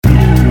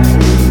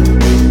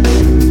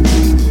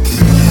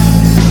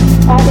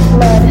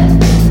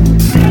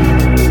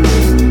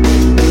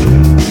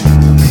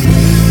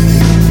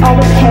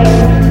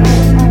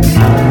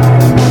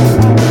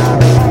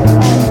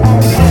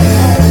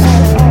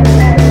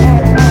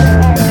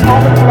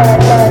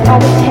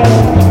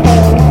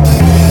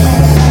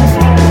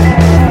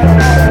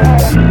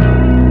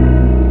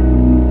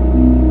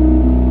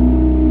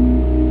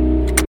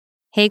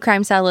Hey,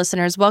 Crime Salad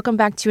listeners. Welcome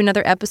back to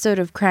another episode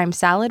of Crime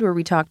Salad, where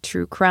we talk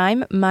true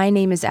crime. My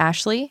name is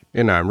Ashley.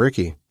 And I'm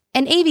Ricky.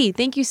 And Avi,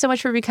 thank you so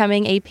much for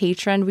becoming a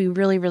patron. We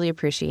really, really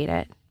appreciate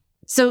it.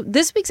 So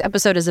this week's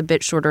episode is a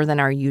bit shorter than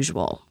our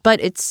usual, but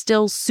it's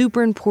still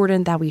super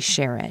important that we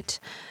share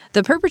it.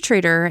 The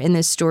perpetrator in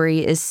this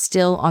story is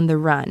still on the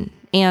run.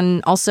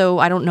 And also,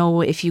 I don't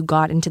know if you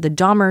got into the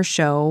Dahmer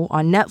show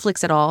on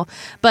Netflix at all,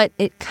 but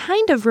it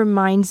kind of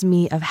reminds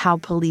me of how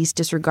police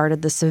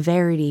disregarded the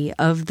severity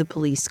of the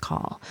police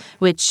call,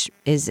 which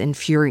is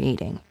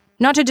infuriating.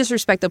 Not to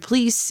disrespect the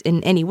police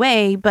in any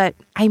way, but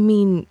I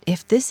mean,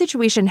 if this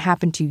situation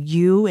happened to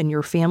you and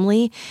your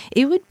family,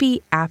 it would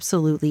be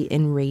absolutely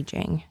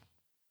enraging.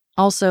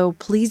 Also,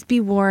 please be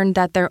warned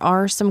that there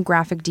are some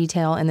graphic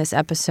detail in this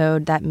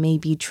episode that may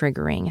be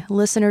triggering.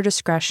 Listener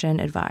discretion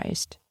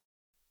advised.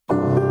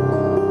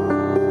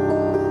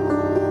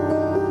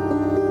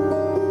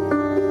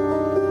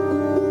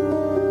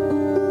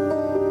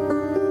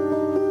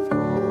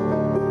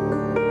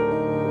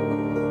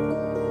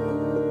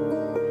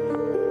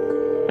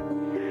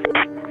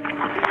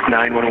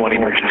 911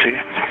 emergency.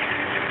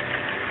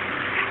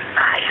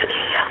 I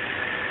need help.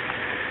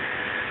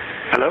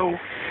 Hello?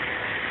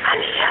 I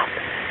need help.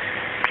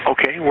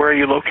 Okay, where are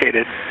you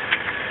located?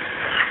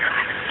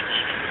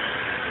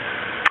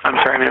 I'm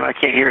sorry, ma'am, I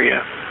can't hear you.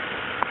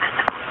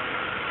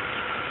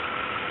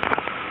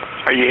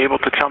 Are you able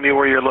to tell me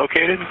where you're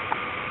located? No.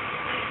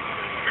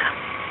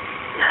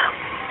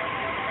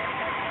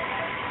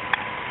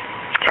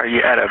 Are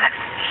you at a...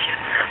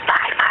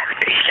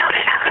 553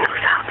 Sheldon Avenue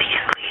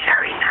Southeast. Please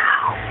hurry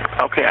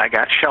now. Okay, I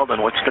got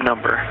Sheldon. What's the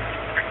number?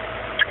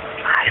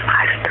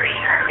 553.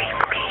 Hurry,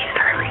 please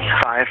hurry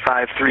up.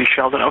 553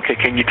 Sheldon. Okay,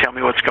 can you tell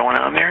me what's going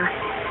on there?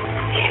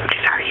 Can you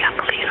just hurry up,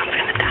 please? I'm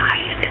gonna die.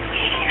 It's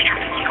me. You're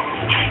trying to kill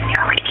me. You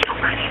already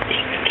killed my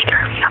name. You need to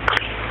hurry up,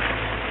 please.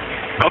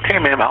 Okay,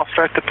 ma'am, I'll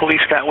start the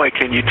police that way.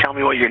 Can you tell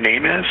me what your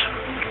name is?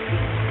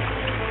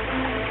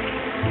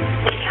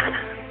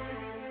 Keyona.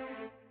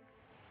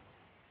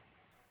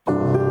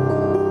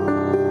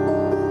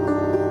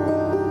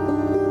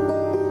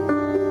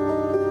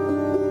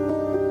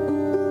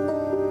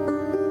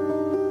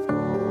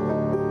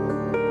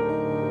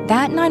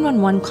 That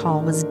 911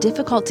 call was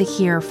difficult to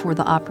hear for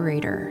the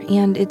operator,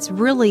 and it's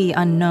really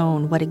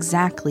unknown what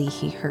exactly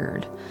he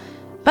heard.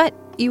 But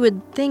you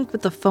would think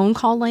with a phone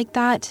call like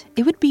that,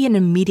 it would be an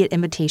immediate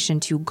invitation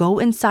to go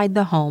inside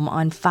the home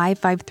on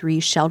 553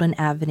 Sheldon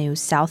Avenue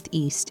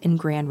Southeast in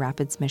Grand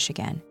Rapids,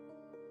 Michigan.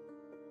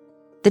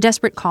 The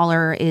desperate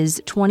caller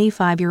is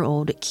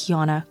 25-year-old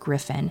Keyona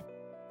Griffin.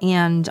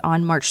 And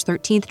on March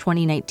 13th,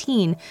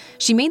 2019,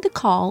 she made the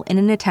call in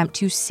an attempt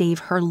to save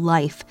her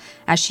life,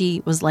 as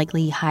she was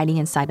likely hiding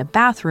inside a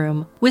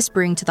bathroom,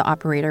 whispering to the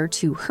operator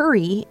to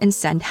hurry and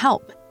send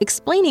help,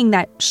 explaining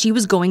that she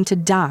was going to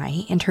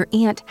die and her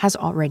aunt has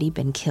already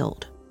been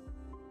killed.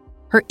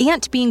 Her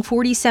aunt being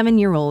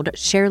 47-year-old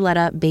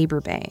Charlotta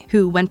Baberbay,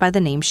 who went by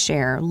the name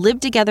Cher,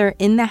 lived together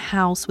in the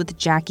house with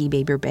Jackie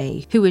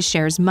Baberbay, who is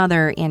Cher's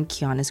mother and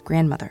Keyona's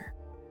grandmother.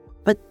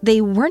 But they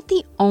weren't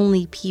the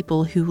only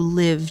people who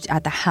lived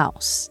at the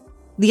house.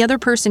 The other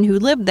person who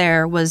lived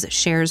there was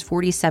Cher's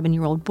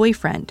 47-year-old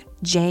boyfriend,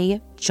 Jay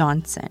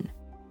Johnson.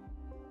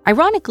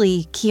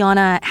 Ironically,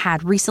 Keyona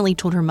had recently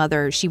told her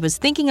mother she was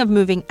thinking of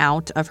moving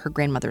out of her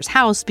grandmother's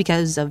house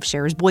because of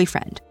Cher's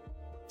boyfriend.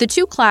 The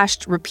two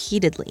clashed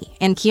repeatedly,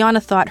 and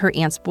Keyona thought her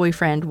aunt's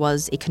boyfriend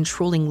was a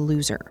controlling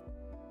loser.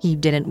 He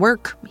didn't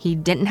work, he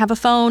didn't have a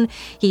phone,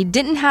 he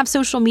didn't have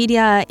social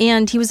media,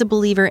 and he was a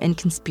believer in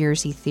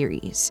conspiracy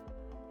theories.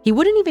 He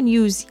wouldn't even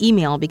use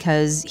email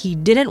because he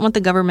didn't want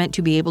the government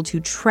to be able to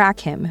track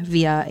him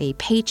via a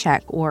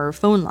paycheck or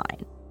phone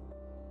line.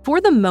 For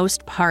the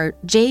most part,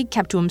 Jay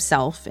kept to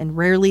himself and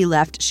rarely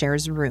left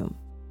Cher's room.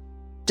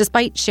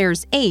 Despite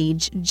Cher's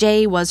age,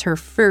 Jay was her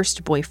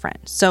first boyfriend,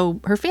 so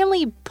her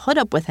family put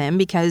up with him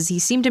because he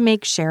seemed to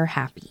make Cher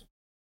happy.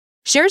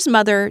 Cher's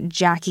mother,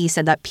 Jackie,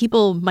 said that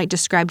people might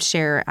describe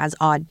Cher as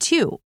odd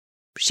too.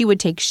 She would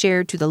take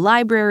Cher to the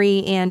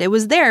library, and it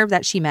was there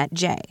that she met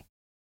Jay.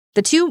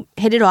 The two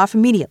hit it off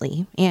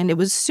immediately, and it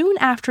was soon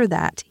after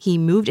that he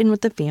moved in with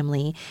the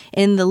family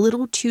in the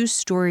little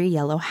 2-story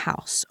yellow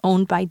house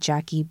owned by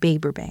Jackie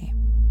Baberbay.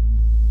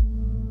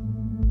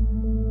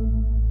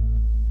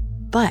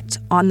 But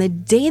on the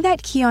day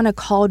that Keyona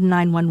called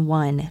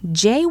 911,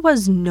 Jay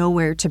was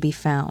nowhere to be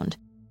found.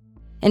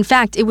 In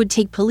fact, it would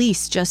take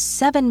police just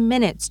 7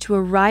 minutes to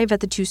arrive at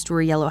the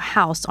 2-story yellow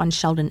house on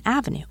Sheldon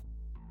Avenue.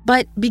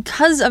 But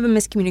because of a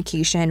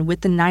miscommunication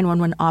with the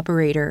 911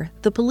 operator,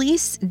 the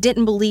police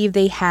didn't believe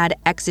they had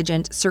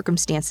exigent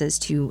circumstances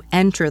to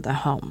enter the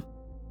home.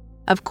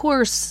 Of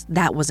course,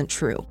 that wasn't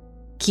true.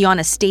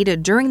 Keyona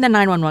stated during the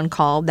 911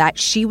 call that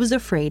she was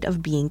afraid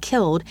of being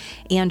killed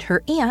and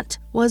her aunt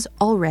was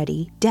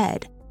already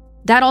dead.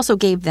 That also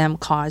gave them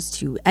cause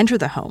to enter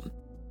the home.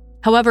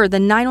 However, the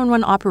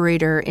 911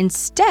 operator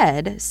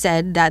instead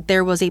said that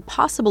there was a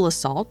possible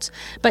assault,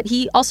 but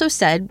he also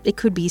said it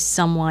could be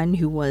someone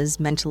who was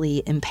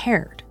mentally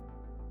impaired.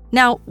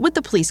 Now, with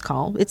the police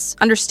call, it's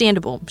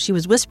understandable she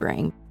was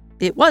whispering.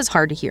 it was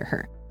hard to hear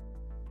her.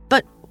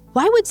 But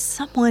why would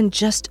someone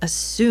just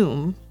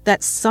assume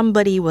that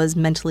somebody was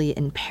mentally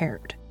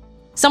impaired?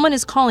 Someone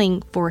is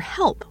calling for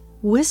help,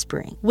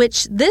 whispering,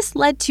 which this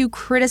led to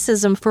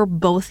criticism for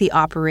both the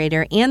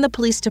operator and the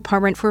police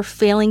department for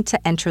failing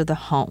to enter the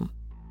home.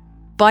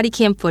 Body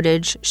cam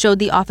footage showed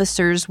the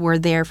officers were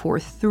there for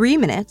 3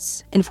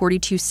 minutes and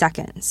 42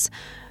 seconds.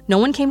 No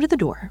one came to the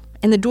door,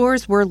 and the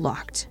doors were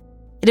locked.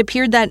 It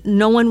appeared that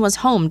no one was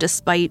home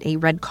despite a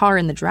red car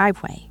in the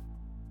driveway.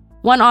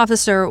 One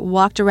officer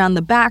walked around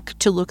the back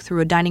to look through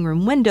a dining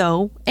room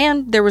window,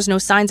 and there was no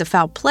signs of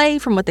foul play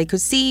from what they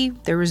could see.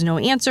 There was no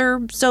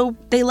answer, so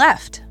they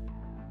left.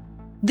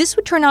 This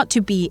would turn out to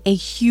be a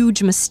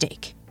huge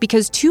mistake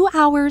because 2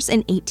 hours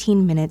and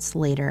 18 minutes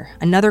later,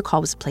 another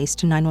call was placed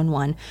to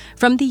 911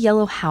 from the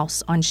yellow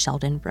house on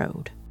Sheldon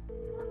Road.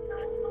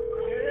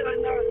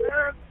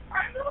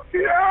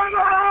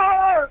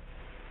 Keyona!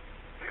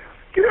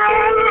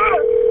 Keyona!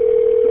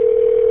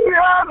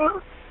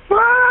 Keyona!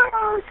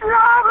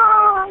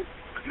 Keyona!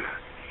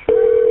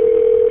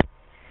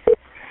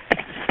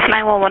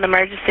 911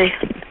 emergency.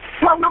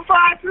 Come to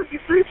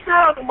 553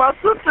 Sheldon. My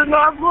sister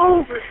not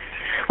moving.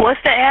 What's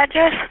the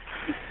address?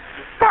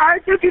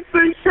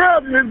 553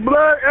 Sheldon. There's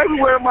blood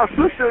everywhere. My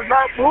sister is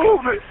not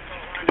moving.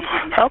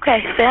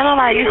 Okay, stand on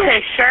line. You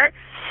said shirt?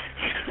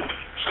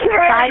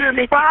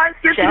 Sheldon,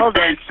 553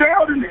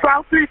 Sheldon,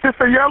 Southeast. It's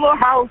a yellow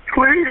house.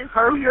 Please,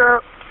 hurry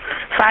up.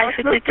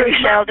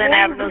 553 Sheldon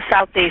Avenue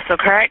Southeast, so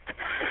correct?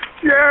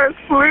 Yes,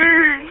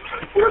 please.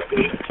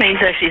 You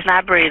said she's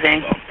not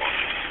breathing.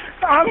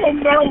 I don't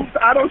know.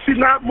 She's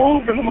not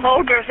moving. I'm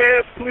holding her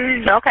head,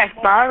 please. Okay,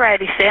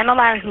 alrighty. Stay on the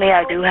line with me.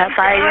 I do have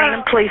fire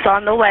and police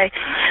on the way.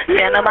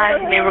 Stay on the line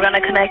with me. We're going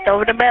to connect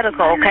over to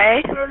medical,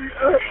 okay?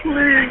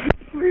 Please.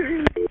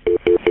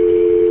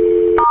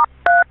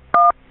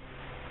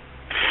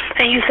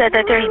 And you said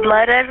that there's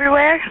blood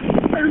everywhere?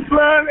 There's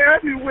blood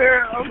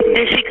everywhere.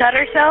 Did she cut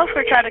herself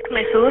or try to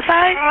commit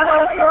suicide? I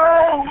don't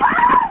know.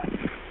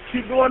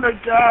 She's doing her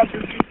job to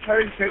be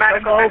patient.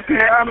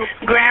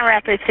 Grand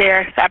Rapids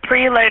here. I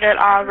pre-alerted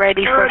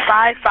already for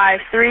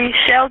 553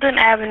 Sheldon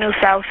Avenue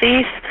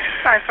Southeast.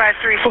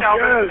 553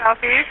 Sheldon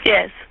Southeast?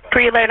 Yes.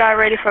 Pre-alert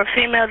already for a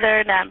female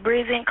there not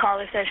breathing.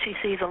 Caller says she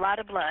sees a lot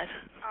of blood.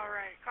 All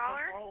right.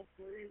 Caller? Oh,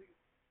 please.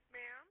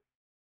 Ma'am?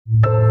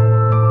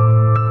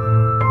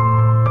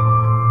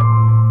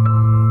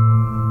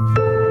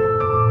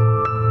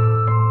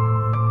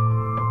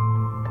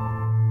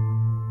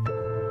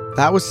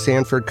 That was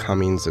Sanford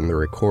Cummings in the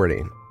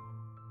recording.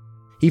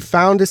 He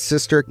found his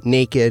sister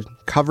naked,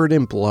 covered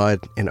in blood,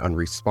 and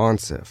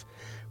unresponsive.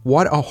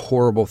 What a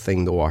horrible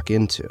thing to walk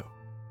into.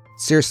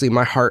 Seriously,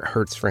 my heart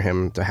hurts for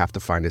him to have to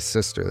find his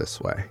sister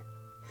this way.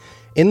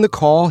 In the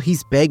call,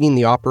 he's begging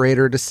the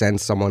operator to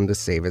send someone to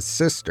save his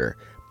sister,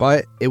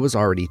 but it was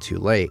already too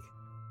late.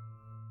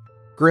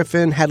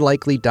 Griffin had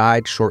likely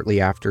died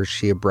shortly after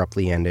she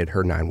abruptly ended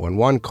her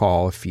 911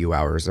 call a few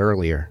hours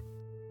earlier.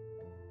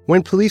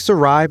 When police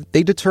arrived,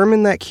 they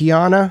determined that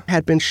Keyona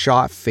had been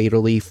shot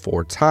fatally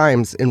 4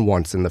 times and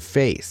once in the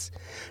face.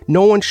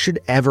 No one should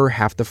ever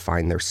have to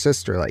find their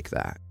sister like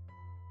that.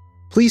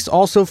 Police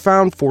also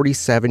found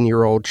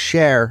 47-year-old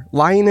Cher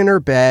lying in her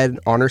bed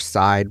on her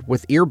side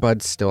with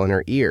earbuds still in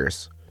her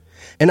ears.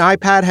 An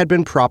iPad had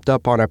been propped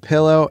up on a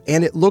pillow,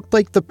 and it looked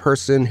like the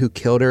person who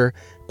killed her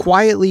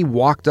quietly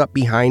walked up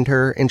behind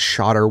her and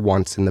shot her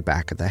once in the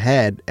back of the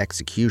head,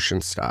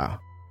 execution style.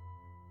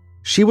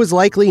 She was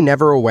likely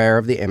never aware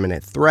of the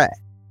imminent threat.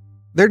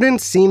 There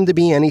didn't seem to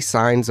be any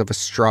signs of a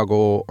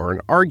struggle or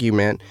an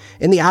argument,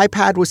 and the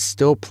iPad was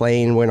still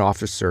playing when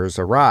officers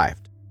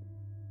arrived.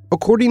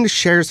 According to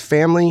Cher's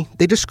family,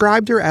 they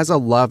described her as a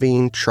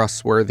loving,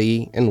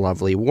 trustworthy, and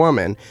lovely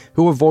woman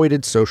who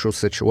avoided social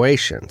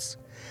situations.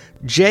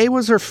 Jay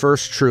was her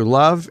first true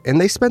love, and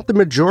they spent the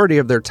majority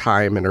of their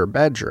time in her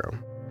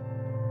bedroom.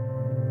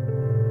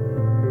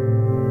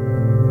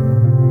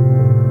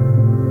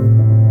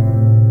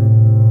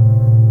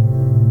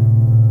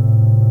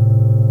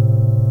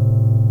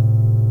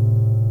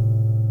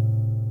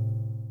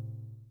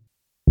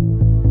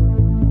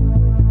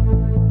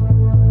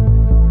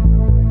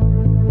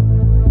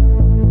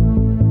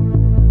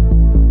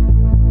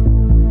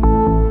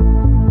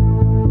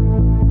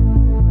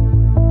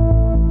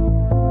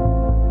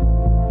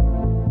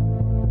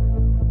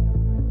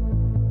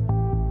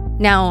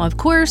 Now, of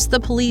course, the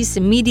police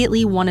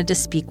immediately wanted to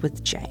speak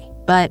with Jay,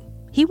 but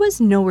he was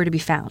nowhere to be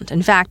found.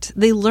 In fact,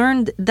 they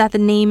learned that the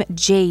name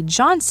Jay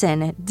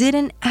Johnson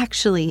didn't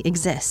actually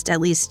exist, at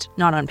least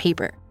not on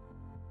paper.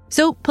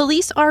 So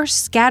police are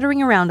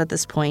scattering around at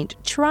this point,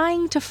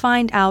 trying to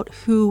find out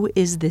who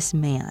is this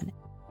man.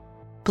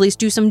 Police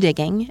do some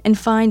digging and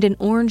find an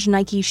orange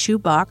Nike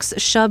shoebox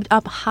shoved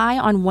up high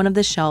on one of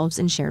the shelves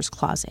in Cher's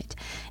closet.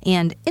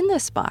 And in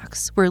this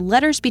box were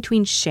letters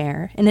between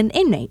Cher and an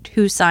inmate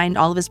who signed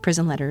all of his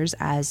prison letters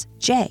as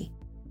Jay.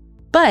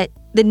 But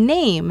the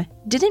name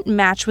didn't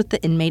match with the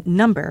inmate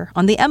number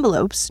on the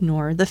envelopes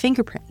nor the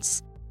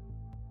fingerprints.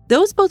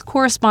 Those both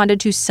corresponded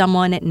to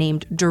someone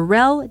named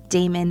Darrell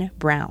Damon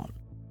Brown.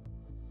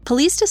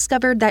 Police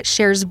discovered that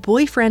Cher's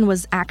boyfriend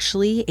was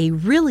actually a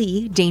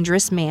really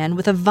dangerous man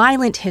with a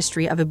violent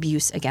history of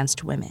abuse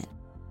against women.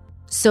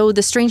 So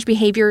the strange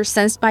behavior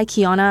sensed by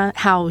Keyona,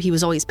 how he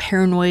was always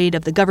paranoid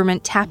of the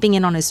government tapping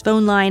in on his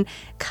phone line,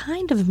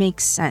 kind of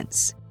makes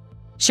sense.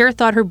 Cher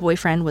thought her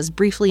boyfriend was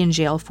briefly in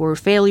jail for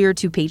failure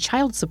to pay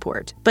child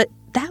support, but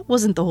that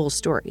wasn't the whole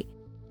story.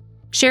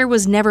 Cher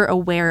was never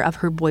aware of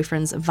her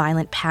boyfriend's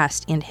violent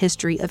past and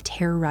history of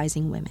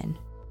terrorizing women.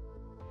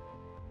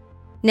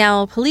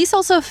 Now, police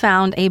also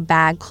found a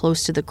bag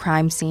close to the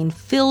crime scene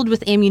filled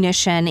with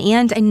ammunition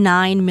and a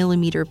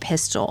 9mm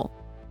pistol.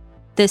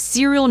 The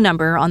serial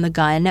number on the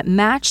gun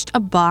matched a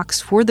box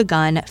for the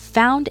gun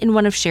found in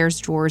one of Cher's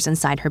drawers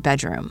inside her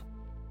bedroom.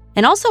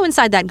 And also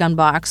inside that gun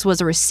box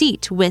was a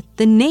receipt with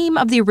the name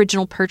of the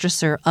original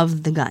purchaser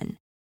of the gun.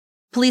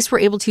 Police were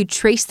able to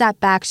trace that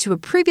back to a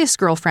previous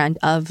girlfriend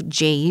of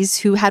Jay's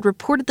who had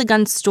reported the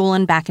gun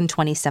stolen back in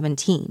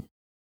 2017.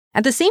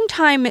 At the same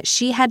time,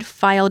 she had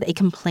filed a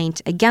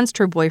complaint against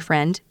her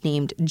boyfriend,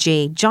 named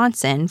Jay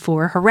Johnson,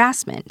 for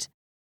harassment.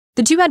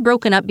 The two had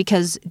broken up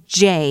because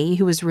Jay,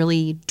 who was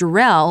really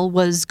Darrell,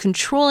 was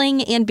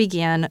controlling and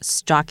began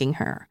stalking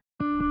her.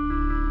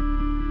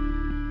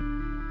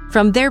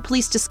 From there,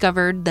 police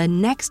discovered the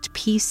next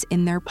piece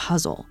in their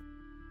puzzle.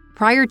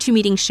 Prior to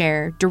meeting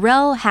Cher,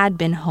 Darrell had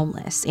been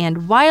homeless,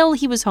 and while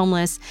he was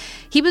homeless,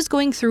 he was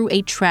going through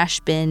a trash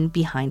bin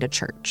behind a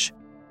church.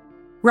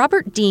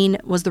 Robert Dean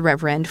was the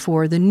reverend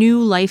for the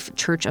New Life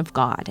Church of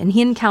God, and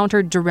he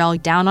encountered Darrell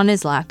down on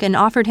his luck and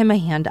offered him a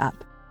hand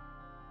up.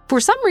 For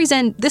some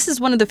reason, this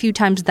is one of the few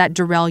times that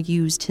Darrell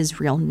used his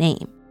real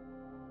name.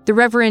 The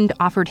reverend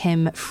offered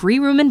him free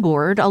room and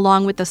board,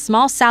 along with a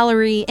small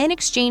salary in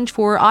exchange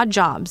for odd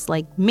jobs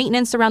like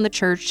maintenance around the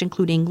church,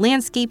 including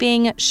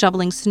landscaping,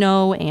 shoveling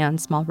snow, and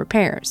small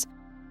repairs.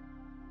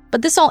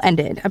 But this all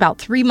ended about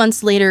 3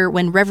 months later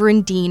when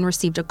Reverend Dean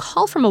received a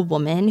call from a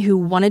woman who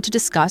wanted to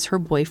discuss her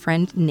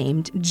boyfriend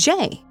named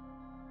Jay.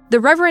 The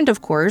Reverend,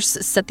 of course,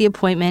 set the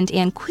appointment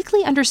and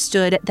quickly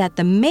understood that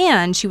the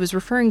man she was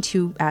referring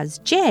to as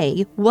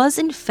Jay was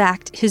in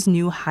fact his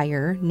new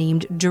hire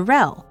named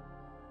Darrell.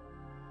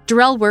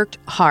 Darrell worked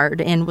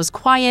hard and was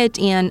quiet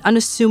and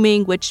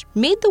unassuming, which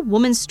made the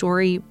woman's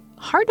story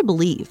hard to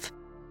believe.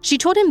 She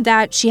told him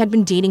that she had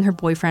been dating her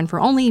boyfriend for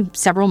only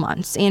several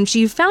months, and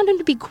she found him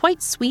to be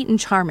quite sweet and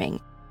charming.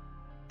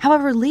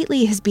 However,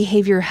 lately his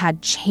behavior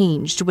had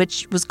changed,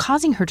 which was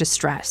causing her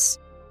distress.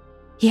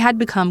 He had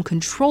become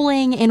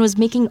controlling and was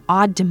making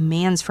odd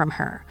demands from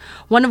her,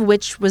 one of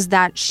which was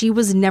that she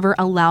was never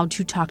allowed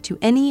to talk to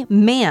any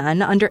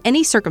man under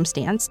any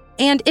circumstance,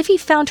 and if he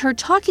found her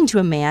talking to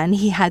a man,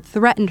 he had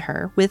threatened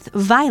her with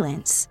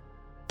violence.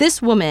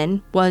 This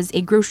woman was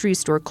a grocery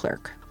store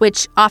clerk,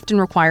 which often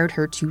required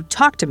her to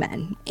talk to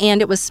men,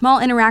 and it was small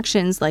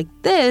interactions like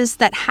this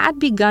that had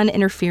begun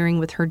interfering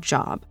with her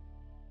job.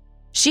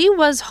 She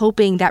was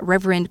hoping that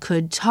Reverend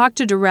could talk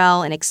to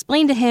Darrell and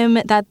explain to him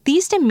that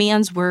these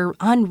demands were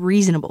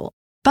unreasonable.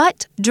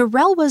 But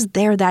Darrell was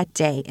there that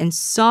day and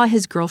saw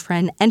his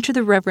girlfriend enter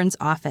the Reverend's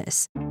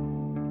office.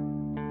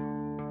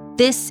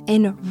 This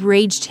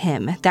enraged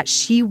him that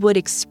she would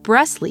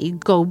expressly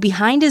go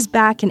behind his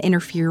back and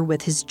interfere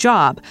with his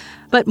job,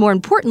 but more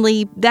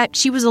importantly, that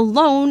she was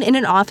alone in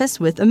an office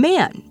with a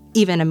man,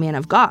 even a man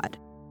of God.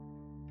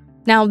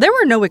 Now, there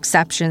were no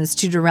exceptions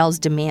to Darrell's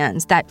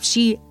demands that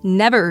she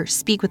never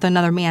speak with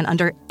another man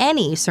under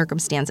any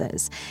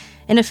circumstances.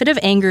 In a fit of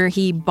anger,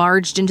 he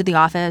barged into the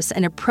office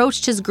and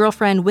approached his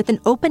girlfriend with an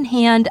open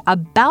hand,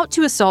 about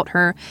to assault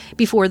her,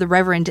 before the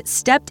Reverend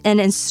stepped in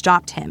and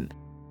stopped him.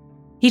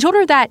 He told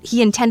her that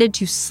he intended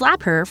to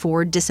slap her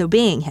for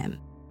disobeying him.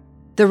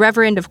 The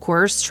Reverend, of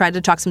course, tried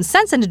to talk some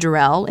sense into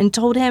Darrell and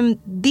told him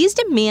these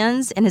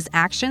demands and his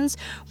actions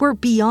were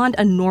beyond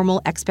a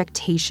normal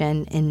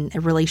expectation in a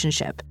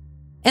relationship.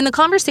 And the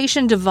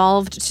conversation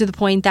devolved to the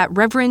point that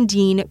Reverend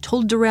Dean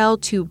told Darrell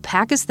to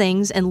pack his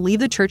things and leave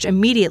the church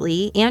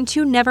immediately and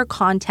to never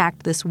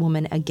contact this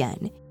woman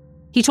again.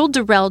 He told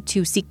Darrell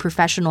to seek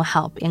professional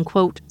help and,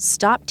 quote,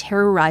 stop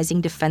terrorizing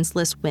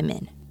defenseless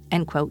women,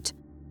 end quote.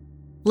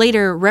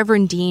 Later,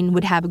 Reverend Dean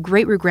would have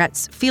great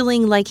regrets,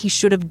 feeling like he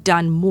should have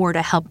done more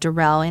to help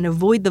Darrell and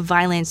avoid the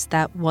violence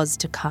that was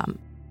to come.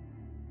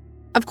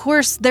 Of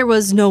course, there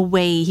was no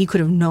way he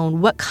could have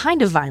known what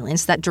kind of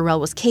violence that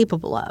Darrell was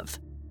capable of.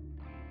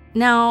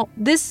 Now,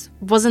 this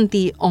wasn't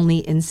the only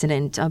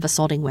incident of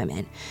assaulting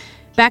women.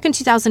 Back in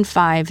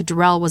 2005,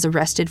 Darrell was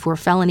arrested for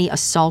felony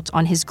assault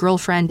on his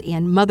girlfriend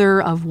and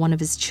mother of one of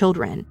his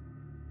children.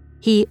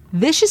 He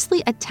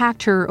viciously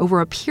attacked her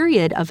over a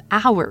period of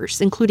hours,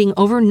 including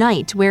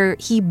overnight, where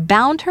he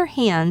bound her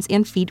hands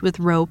and feet with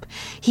rope,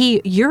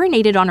 he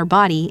urinated on her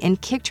body,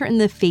 and kicked her in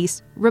the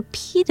face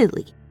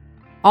repeatedly,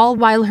 all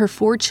while her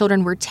 4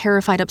 children were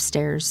terrified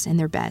upstairs in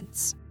their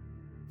beds.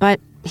 But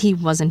he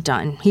wasn't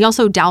done. He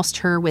also doused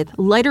her with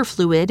lighter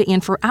fluid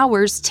and for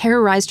hours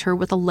terrorized her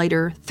with a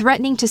lighter,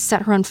 threatening to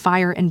set her on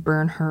fire and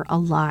burn her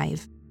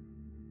alive.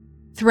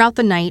 Throughout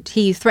the night,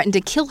 he threatened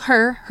to kill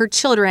her, her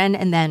children,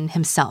 and then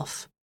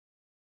himself.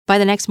 By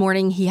the next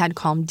morning, he had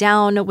calmed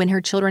down when her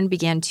children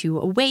began to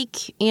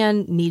awake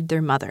and need their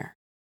mother.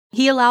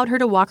 He allowed her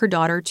to walk her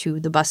daughter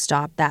to the bus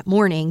stop that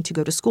morning to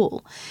go to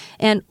school.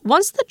 And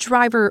once the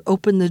driver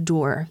opened the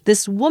door,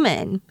 this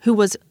woman, who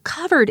was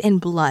covered in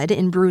blood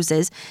and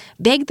bruises,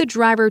 begged the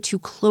driver to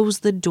close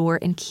the door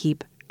and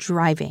keep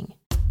driving.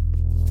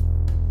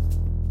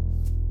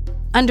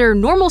 Under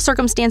normal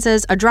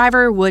circumstances, a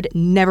driver would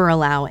never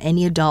allow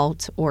any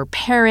adult or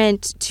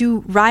parent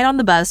to ride on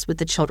the bus with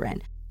the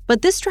children.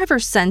 But this driver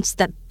sensed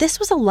that this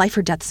was a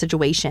life-or-death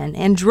situation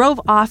and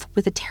drove off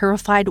with a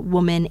terrified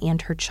woman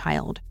and her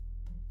child.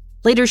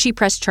 Later, she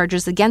pressed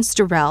charges against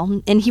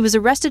Darrell, and he was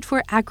arrested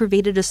for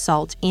aggravated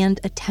assault and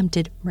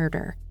attempted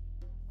murder.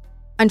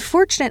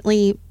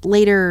 Unfortunately,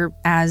 later,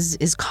 as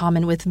is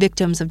common with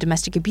victims of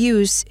domestic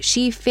abuse,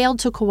 she failed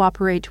to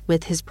cooperate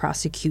with his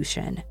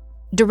prosecution.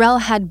 Darrell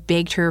had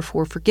begged her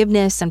for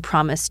forgiveness and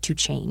promised to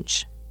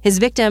change. His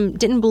victim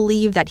didn't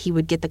believe that he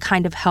would get the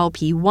kind of help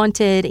he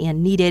wanted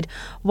and needed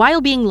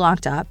while being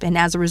locked up, and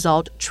as a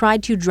result,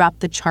 tried to drop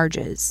the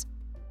charges.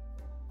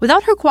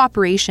 Without her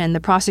cooperation, the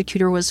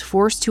prosecutor was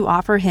forced to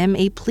offer him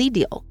a plea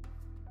deal.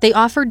 They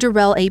offered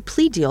Darrell a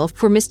plea deal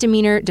for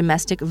misdemeanor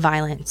domestic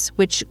violence,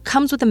 which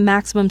comes with a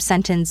maximum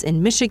sentence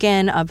in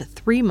Michigan of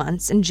 3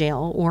 months in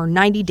jail or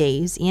 90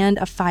 days and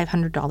a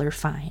 $500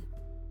 fine.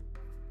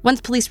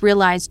 Once police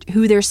realized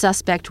who their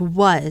suspect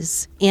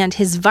was and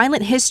his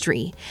violent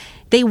history,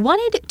 they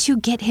wanted to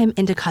get him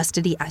into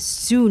custody as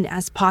soon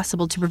as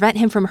possible to prevent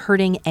him from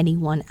hurting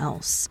anyone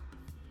else.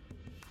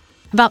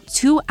 About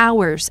 2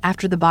 hours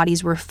after the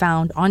bodies were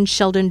found on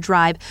Sheldon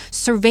Drive,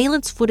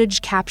 surveillance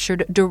footage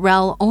captured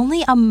Darrell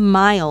only a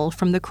mile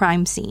from the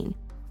crime scene.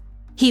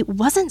 He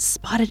wasn't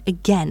spotted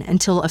again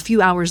until a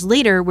few hours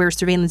later, where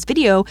surveillance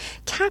video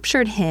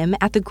captured him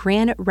at the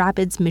Grand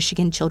Rapids,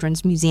 Michigan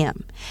Children's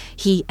Museum.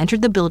 He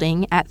entered the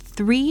building at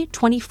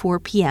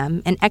 3:24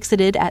 p.m. and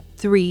exited at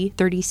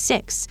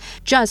 3:36,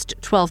 just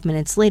 12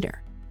 minutes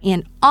later.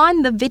 And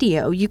on the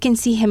video, you can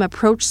see him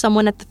approach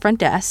someone at the front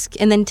desk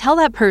and then tell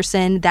that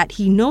person that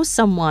he knows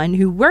someone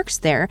who works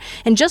there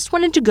and just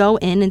wanted to go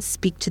in and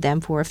speak to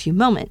them for a few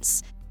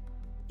moments.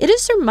 It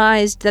is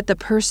surmised that the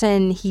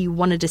person he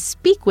wanted to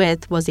speak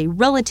with was a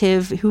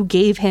relative who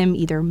gave him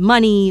either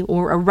money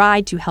or a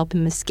ride to help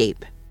him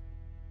escape.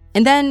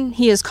 And then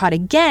he is caught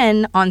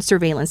again on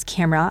surveillance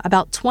camera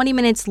about 20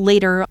 minutes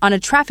later on a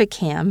traffic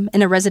cam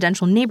in a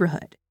residential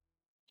neighborhood.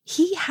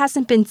 He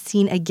hasn't been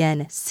seen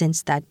again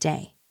since that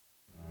day.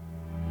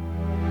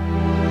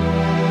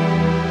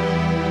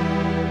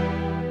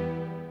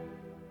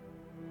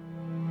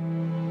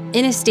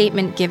 In a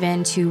statement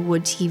given to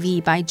Wood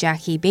TV by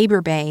Jackie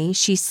Baberbay,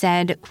 she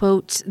said,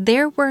 quote,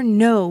 "There were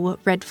no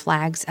red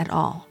flags at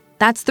all.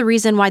 That's the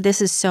reason why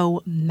this is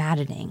so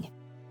maddening.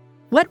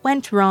 What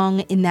went wrong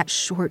in that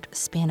short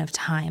span of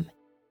time?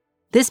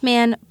 This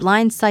man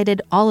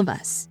blindsided all of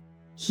us.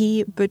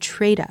 He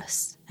betrayed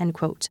us," end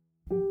quote.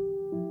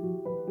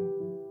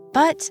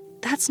 But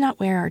that's not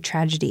where our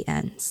tragedy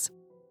ends.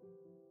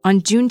 On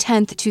June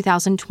 10th,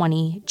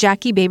 2020,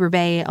 Jackie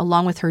Baberbay,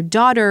 along with her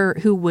daughter,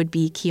 who would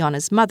be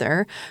Keyona's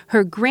mother,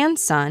 her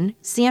grandson,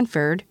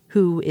 Sanford,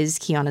 who is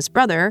Keyona's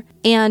brother,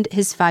 and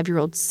his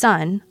 5-year-old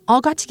son, all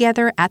got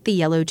together at the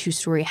yellow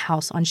 2-story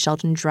house on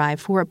Sheldon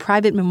Drive for a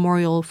private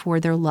memorial for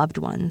their loved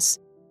ones.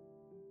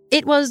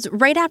 It was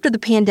right after the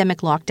pandemic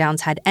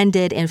lockdowns had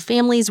ended and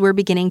families were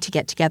beginning to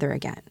get together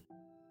again.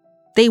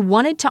 They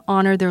wanted to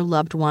honor their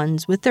loved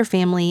ones with their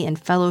family and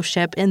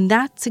fellowship, and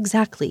that's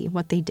exactly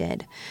what they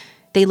did.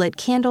 They lit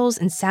candles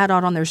and sat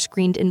out on their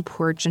screened-in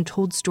porch and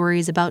told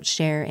stories about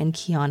Cher and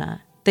Keyona.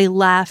 They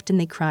laughed and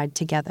they cried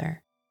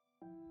together.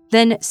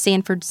 Then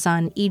Sanford's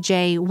son,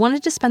 EJ,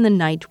 wanted to spend the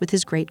night with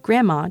his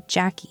great-grandma,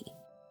 Jackie.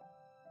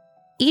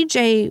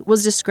 EJ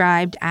was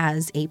described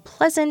as a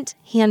pleasant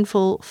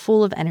handful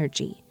full of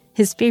energy.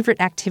 His favorite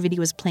activity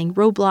was playing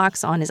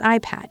Roblox on his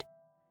iPad.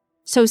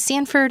 So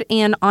Sanford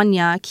and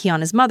Anya,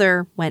 Keyona's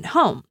mother, went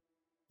home.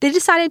 They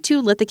decided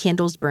to let the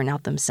candles burn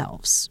out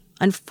themselves.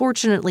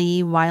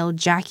 Unfortunately, while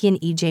Jackie and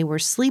EJ were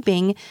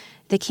sleeping,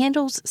 the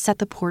candles set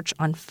the porch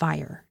on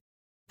fire.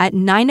 At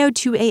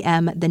 9:02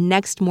 a.m. the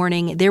next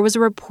morning, there was a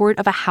report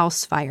of a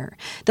house fire.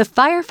 The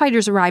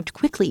firefighters arrived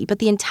quickly, but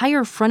the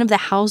entire front of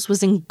the house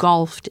was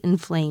engulfed in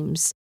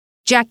flames.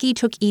 Jackie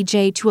took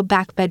EJ to a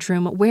back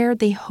bedroom where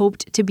they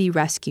hoped to be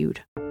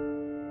rescued.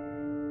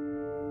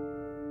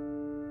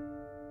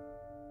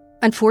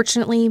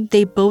 Unfortunately,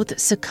 they both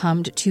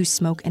succumbed to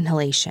smoke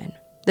inhalation.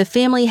 The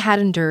family had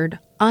endured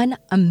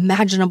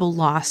unimaginable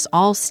loss,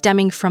 all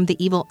stemming from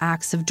the evil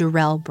acts of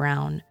Darrell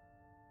Brown.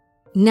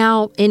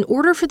 Now, in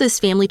order for this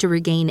family to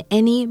regain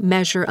any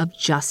measure of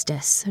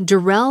justice,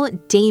 Darrell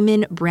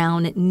Damon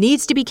Brown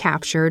needs to be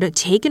captured,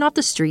 taken off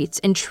the streets,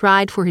 and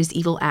tried for his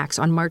evil acts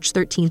on March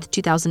 13th,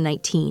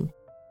 2019.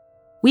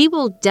 We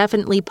will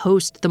definitely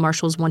post the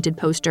Marshals Wanted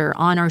poster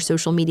on our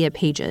social media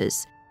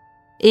pages.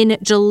 In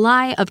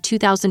July of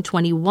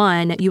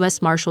 2021,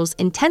 U.S. Marshals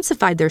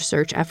intensified their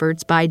search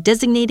efforts by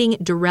designating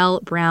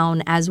Darrell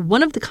Brown as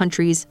one of the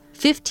country's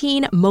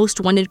 15 most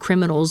wanted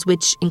criminals,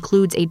 which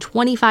includes a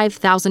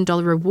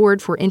 $25,000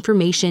 reward for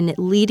information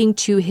leading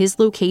to his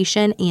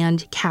location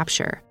and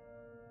capture.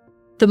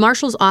 The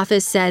Marshal's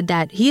office said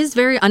that he is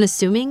very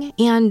unassuming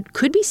and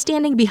could be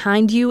standing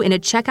behind you in a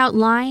checkout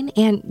line,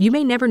 and you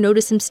may never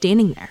notice him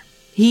standing there.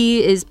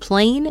 He is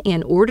plain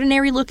and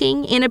ordinary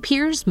looking and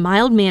appears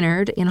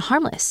mild-mannered and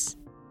harmless.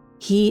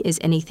 He is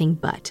anything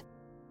but.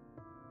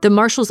 The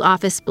Marshal's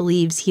office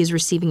believes he is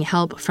receiving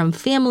help from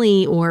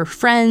family or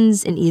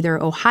friends in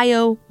either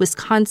Ohio,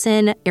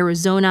 Wisconsin,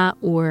 Arizona,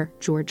 or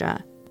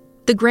Georgia.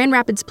 The Grand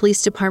Rapids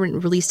Police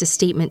Department released a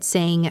statement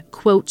saying,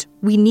 quote,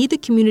 "We need the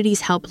community's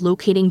help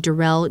locating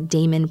Darrell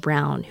Damon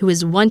Brown, who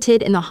is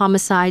wanted in the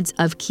homicides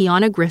of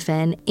Keyona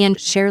Griffin and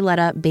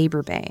Charlotta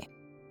Baberbay.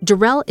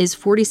 Darrell is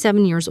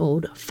 47 years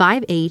old,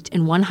 5'8",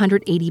 and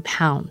 180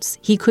 pounds.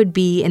 He could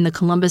be in the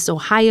Columbus,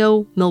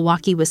 Ohio,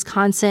 Milwaukee,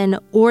 Wisconsin,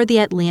 or the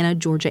Atlanta,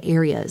 Georgia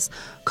areas.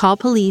 Call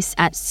police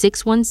at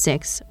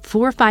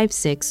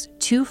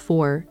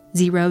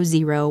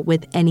 616-456-2400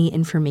 with any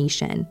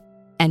information."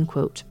 End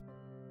quote.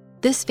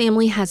 This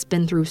family has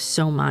been through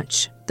so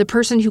much. The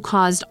person who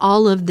caused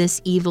all of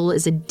this evil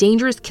is a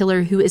dangerous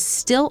killer who is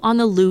still on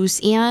the loose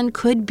and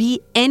could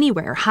be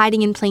anywhere,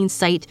 hiding in plain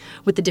sight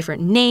with a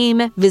different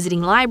name,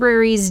 visiting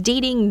libraries,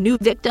 dating new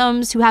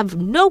victims who have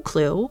no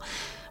clue.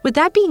 With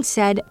that being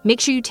said, make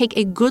sure you take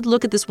a good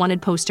look at this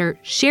wanted poster,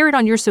 share it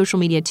on your social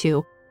media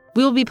too.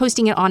 We will be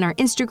posting it on our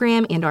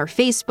Instagram and our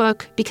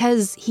Facebook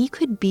because he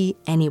could be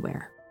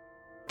anywhere.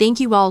 Thank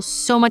you all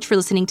so much for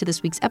listening to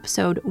this week's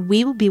episode.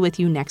 We will be with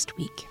you next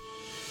week.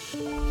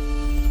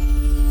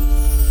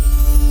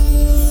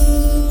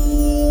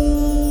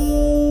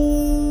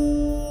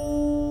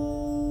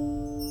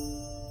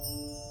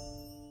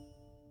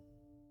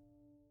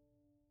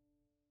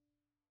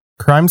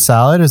 Crime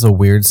Salad is a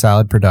Weird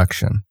Salad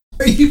production.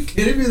 Are you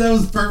kidding me? That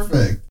was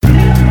perfect.